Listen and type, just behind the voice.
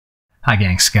Hi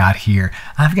gang, Scott here.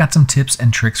 I've got some tips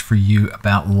and tricks for you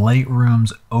about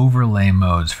Lightroom's overlay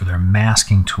modes for their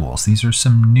masking tools. These are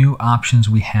some new options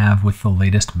we have with the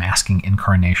latest masking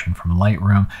incarnation from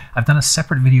Lightroom. I've done a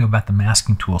separate video about the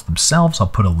masking tools themselves. I'll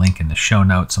put a link in the show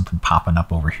notes, something popping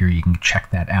up over here. You can check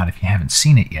that out if you haven't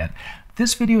seen it yet.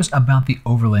 This video is about the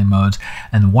overlay modes,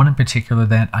 and one in particular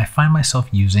that I find myself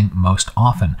using most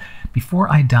often.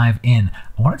 Before I dive in,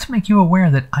 I wanted to make you aware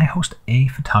that I host a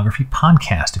photography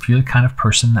podcast. If you're the kind of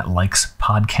person that likes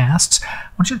podcasts, I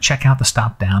want you to check out the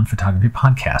Stop Down Photography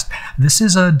Podcast. This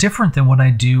is different than what I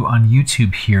do on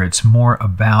YouTube here. It's more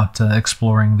about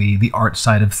exploring the art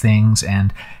side of things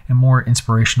and more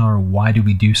inspirational, or why do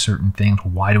we do certain things?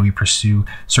 Why do we pursue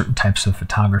certain types of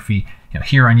photography?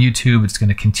 Here on YouTube, it's going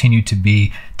to continue to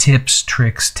be tips,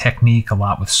 tricks, technique, a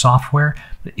lot with software.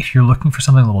 But if you're looking for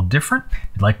something a little different,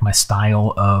 you like my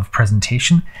style of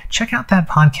presentation, check out that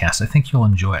podcast. I think you'll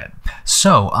enjoy it.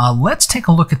 So let's take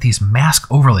a look at these mask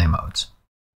overlay modes.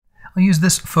 I'll use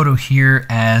this photo here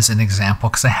as an example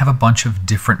because I have a bunch of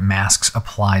different masks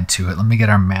applied to it. Let me get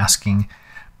our masking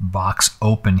box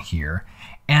open here.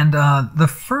 And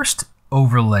the first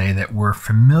overlay that we're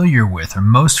familiar with, or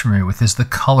most familiar with, is the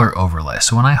color overlay.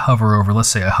 So when I hover over, let's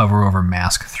say I hover over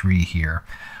mask 3 here,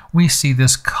 we see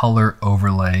this color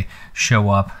overlay show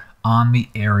up on the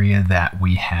area that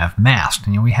we have masked.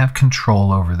 And we have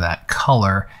control over that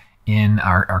color in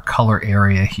our color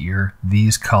area here,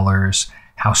 these colors,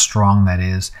 how strong that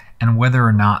is, and whether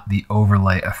or not the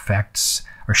overlay affects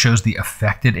or shows the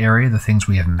affected area, the things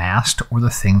we have masked, or the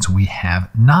things we have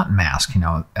not masked.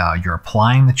 You're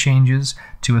applying the changes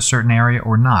to a certain area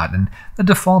or not. And the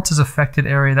default is affected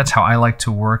area. That's how I like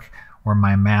to work, where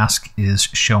my mask is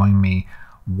showing me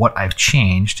what I've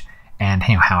changed and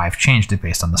how I've changed it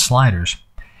based on the sliders.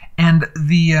 And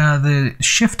the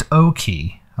Shift-O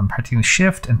key, I'm pressing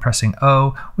Shift and pressing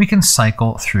O, we can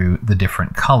cycle through the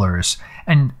different colors.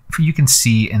 And you can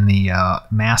see in the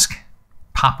mask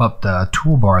pop-up the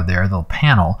toolbar there, the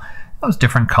panel, those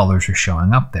different colors are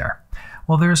showing up there.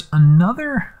 Well, there's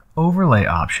another overlay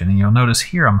option, and you'll notice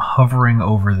here I'm hovering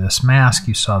over this mask.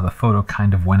 You saw the photo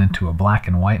kind of went into a black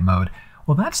and white mode.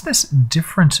 Well, that's this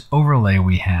different overlay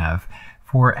we have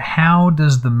for how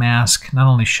does the mask not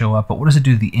only show up, but what does it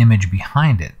do to the image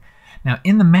behind it. Now,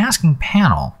 in the masking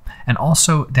panel, and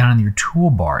also down in your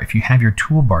toolbar, if you have your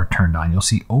toolbar turned on, you'll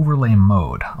see overlay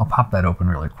mode. I'll pop that open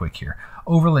really quick here.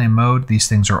 Overlay mode, these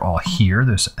things are all here.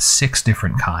 There's 6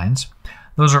 different kinds.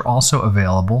 Those are also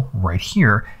available right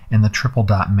here in the triple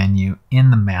dot menu in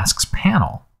the masks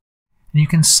panel. And you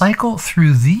can cycle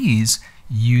through these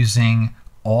using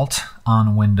Alt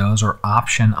on Windows or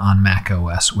Option on Mac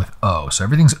OS with O. So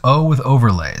everything's O with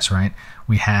overlays, right?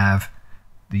 We have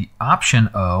the Option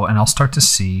O, and I'll start to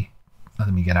see,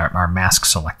 let me get our mask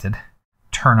selected,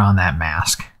 turn on that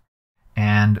mask,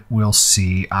 and we'll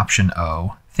see Option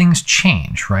O. Things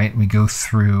change, right? We go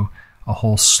through a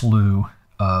whole slew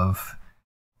of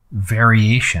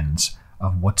variations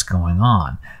of what's going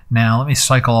on. Now, let me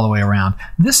cycle all the way around.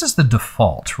 This is the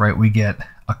default, right? We get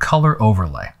a color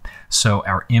overlay. So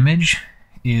our image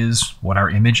is what our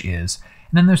image is,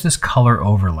 and then there's this color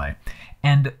overlay.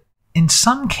 And in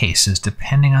some cases,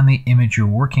 depending on the image you're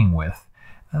working with,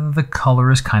 the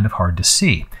color is kind of hard to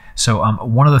see. So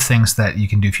one of the things that you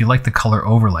can do, if you like the color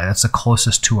overlay, that's the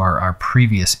closest to our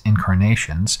previous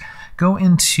incarnations, go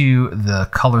into the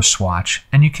color swatch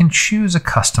and you can choose a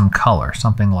custom color,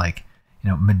 something like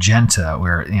magenta,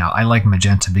 where I like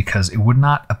magenta because it would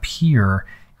not appear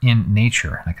in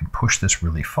nature. I can push this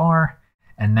really far,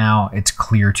 and now it's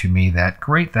clear to me that,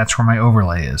 great, that's where my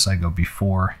overlay is. I go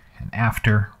before and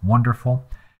after, wonderful.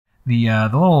 The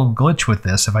little glitch with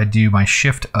this, if I do my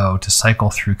Shift-O to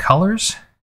cycle through colors,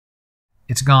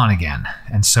 it's gone again.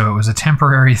 And so it was a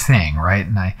temporary thing, right?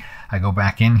 And I go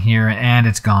back in here and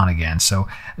it's gone again. So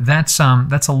that's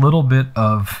a little bit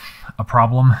of a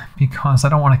problem because I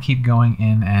don't want to keep going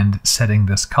in and setting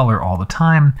this color all the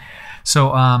time.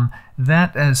 So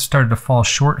that has started to fall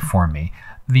short for me.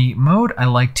 The mode I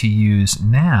like to use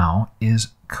now is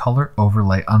color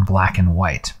overlay on black and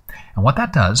white. And what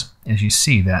that does is you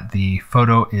see that the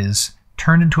photo is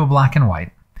turned into a black and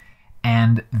white,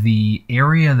 and the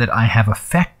area that I have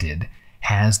affected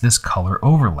has this color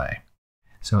overlay.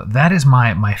 So that is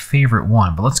my favorite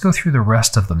one, but let's go through the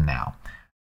rest of them now.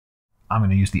 I'm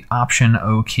going to use the Option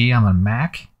O key on the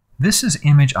Mac. This is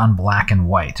image on black and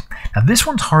white. Now this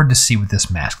one's hard to see with this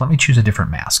mask. Let me choose a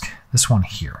different mask. This one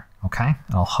here, okay?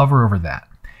 And I'll hover over that.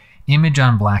 Image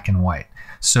on black and white.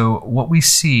 So what we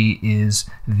see is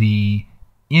the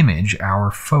image,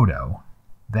 our photo,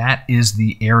 that is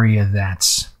the area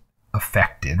that's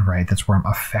affected, right? That's where I'm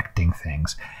affecting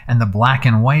things. And the black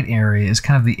and white area is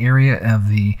kind of the area of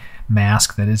the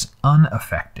mask that is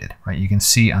unaffected, right? You can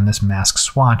see on this mask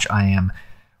swatch, I am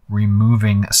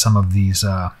removing some of these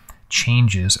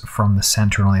changes from the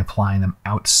center and only applying them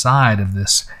outside of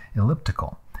this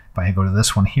elliptical. If I go to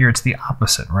this one here, it's the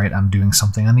opposite, right? I'm doing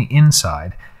something on the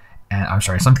inside, and I'm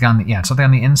sorry, something on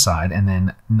the inside, and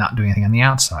then not doing anything on the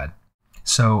outside.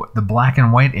 So the black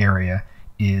and white area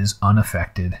is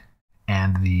unaffected,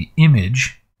 and the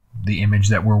image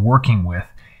that we're working with,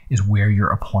 is where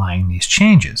you're applying these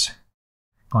changes.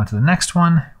 Going to the next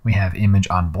one, we have image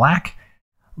on black.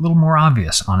 A little more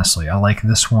obvious, honestly. I like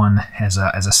this one as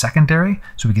a secondary,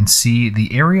 so we can see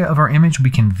the area of our image we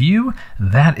can view.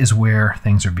 That is where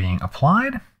things are being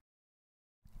applied.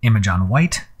 Image on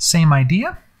white, same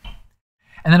idea.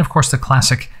 And then, of course, the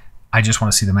classic, I just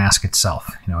want to see the mask itself.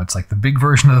 You know, it's like the big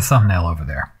version of the thumbnail over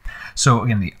there. So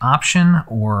again, the Option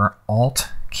or Alt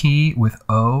key with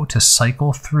O to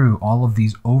cycle through all of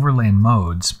these overlay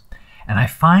modes. And I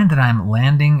find that I'm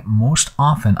landing most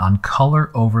often on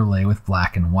color overlay with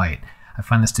black and white. I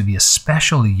find this to be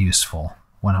especially useful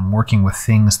when I'm working with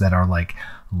things that are like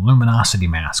luminosity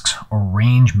masks or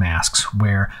range masks,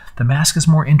 where the mask is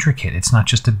more intricate. It's not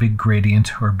just a big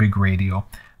gradient or a big radial.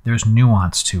 There's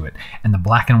nuance to it. And the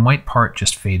black and white part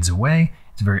just fades away.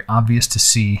 It's very obvious to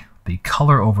see the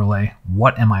color overlay.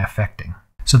 What am I affecting?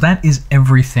 So that is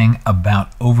everything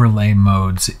about overlay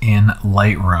modes in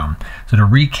Lightroom. So to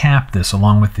recap this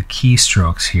along with the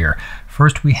keystrokes here,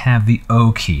 first we have the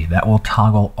O key that will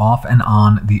toggle off and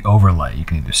on the overlay. You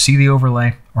can either see the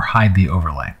overlay or hide the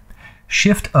overlay.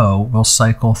 Shift O will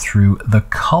cycle through the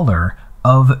color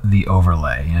of the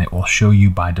overlay, and it will show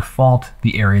you by default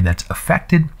the area that's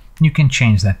affected. You can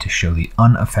change that to show the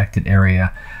unaffected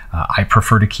area. I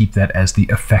prefer to keep that as the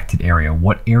affected area.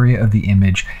 What area of the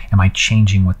image am I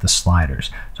changing with the sliders?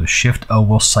 So Shift O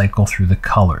will cycle through the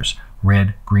colors,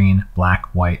 red, green, black,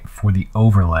 white for the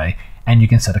overlay, and you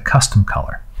can set a custom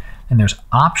color. And there's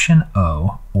Option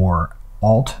O or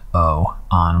Alt O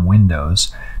on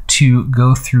Windows to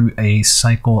go through a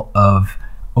cycle of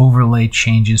overlay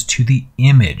changes to the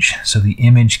image. So the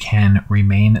image can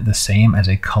remain the same as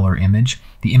a color image.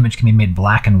 The image can be made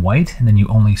black and white, and then you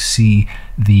only see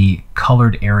the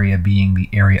colored area being the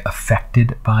area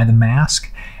affected by the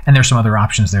mask. And there's some other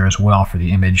options there as well for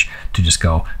the image to just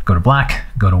go to black,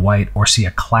 go to white, or see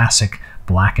a classic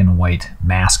black and white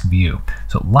mask view.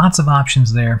 So lots of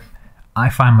options there. I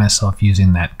find myself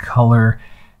using that color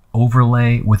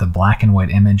overlay with a black and white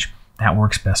image. That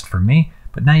works best for me.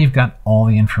 But now you've got all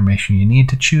the information you need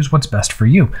to choose what's best for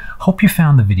you. Hope you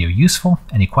found the video useful.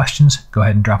 Any questions, go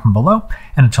ahead and drop them below.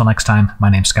 And until next time, my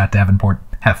name's Scott Davenport.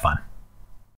 Have fun.